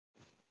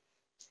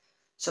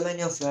So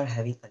many of you are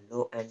having a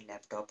low-end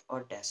laptop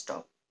or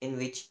desktop in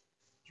which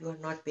you are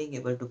not being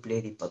able to play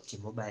the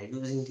PUBG Mobile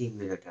using the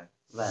emulator.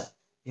 Well,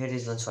 here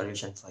is one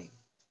solution for you.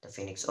 The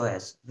Phoenix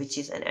OS, which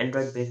is an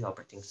Android-based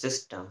operating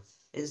system,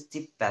 is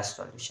the best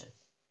solution.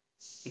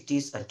 It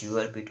is a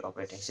dual-bit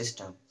operating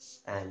system,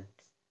 and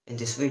in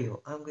this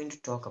video, I'm going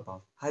to talk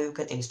about how you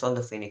can install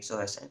the Phoenix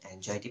OS and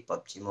enjoy the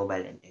PUBG Mobile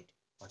in it.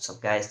 What's up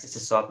guys, this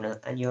is Swapnil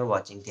and you're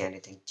watching the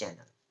Anything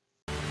channel.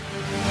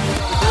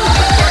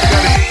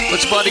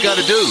 What's body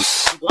gotta do?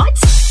 What?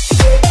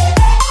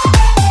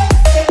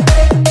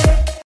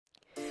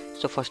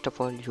 So first of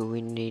all, you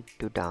will need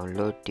to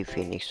download the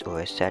Phoenix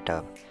OS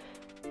setup.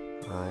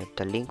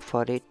 The link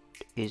for it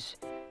is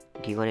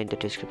given in the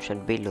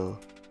description below.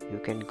 You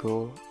can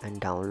go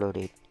and download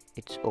it.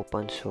 It's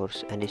open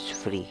source and it's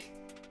free.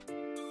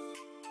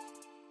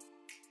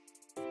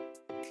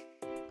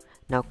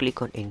 Now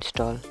click on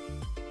install.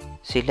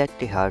 Select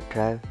the hard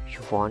drive you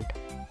want.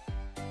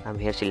 I'm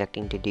here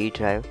selecting the D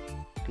drive.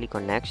 Click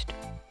on next.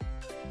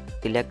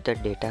 Select the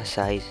data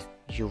size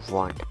you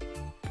want.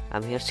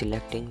 I'm here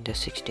selecting the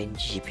 16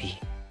 GB.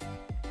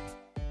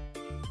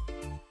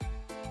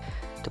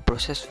 The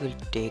process will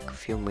take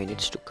few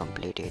minutes to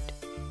complete it.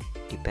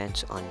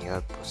 Depends on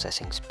your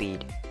processing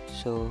speed.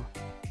 So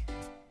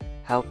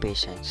have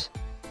patience.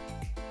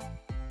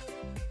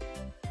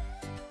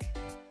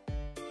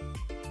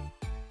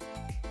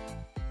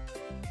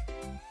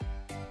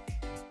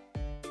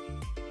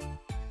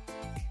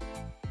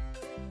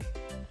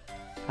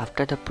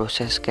 After the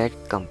process gets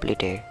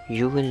completed,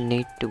 you will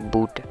need to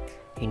boot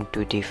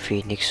into the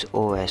Phoenix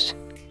OS.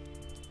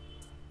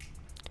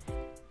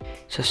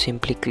 So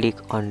simply click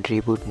on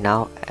reboot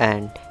now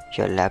and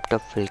your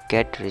laptop will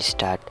get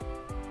restart.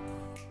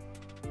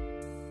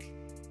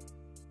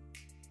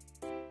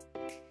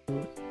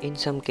 In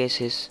some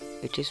cases,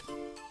 it is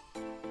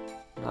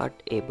not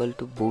able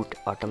to boot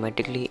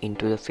automatically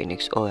into the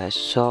Phoenix OS.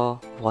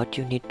 So what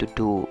you need to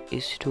do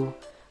is to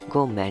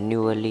go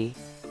manually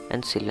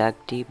and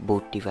select the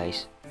boot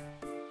device.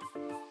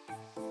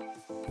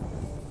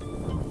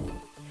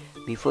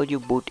 Before you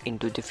boot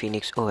into the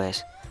Phoenix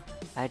OS,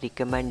 I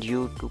recommend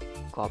you to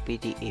copy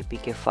the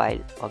APK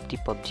file of the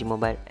PUBG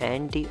Mobile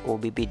and the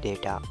OBB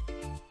data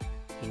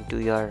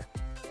into your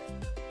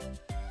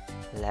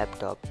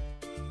laptop.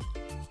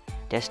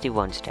 That's the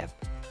one step.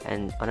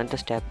 And another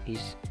step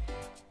is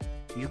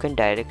you can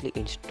directly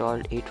install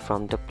it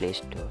from the Play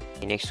Store.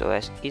 Phoenix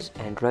OS is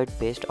Android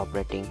based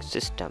operating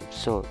system,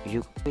 so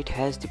it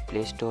has the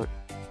Play Store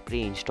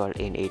pre-installed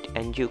in it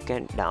and you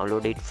can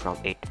download it from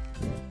it.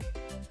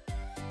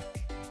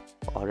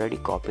 Already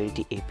copied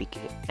the APK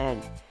and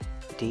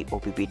the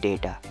OBB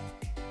data,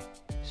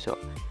 so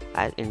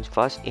I'll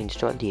first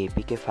install the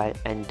APK file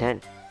and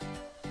then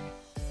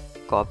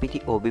copy the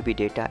OBB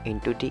data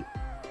into the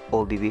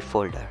OBB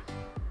folder.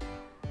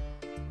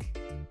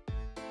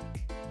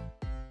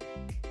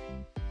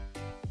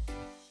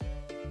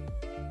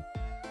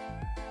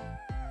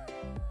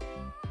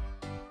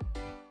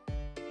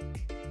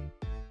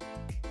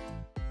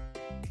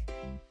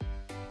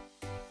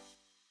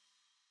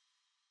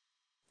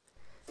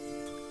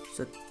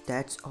 So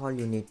that's all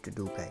you need to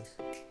do guys.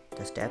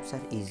 The steps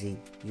are easy,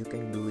 you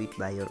can do it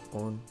by your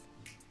own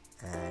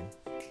and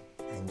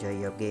enjoy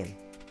your game.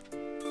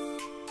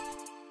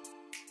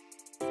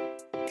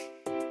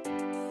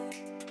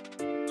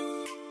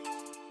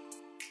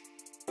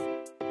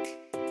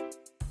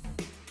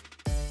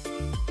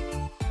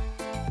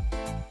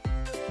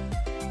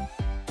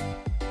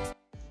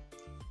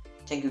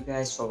 Thank you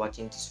guys for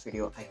watching this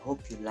video. I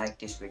hope you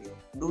liked this video.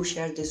 Do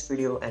share this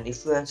video and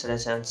if you have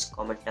suggestions,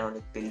 comment down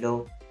it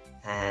below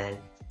and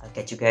I'll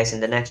catch you guys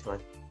in the next one.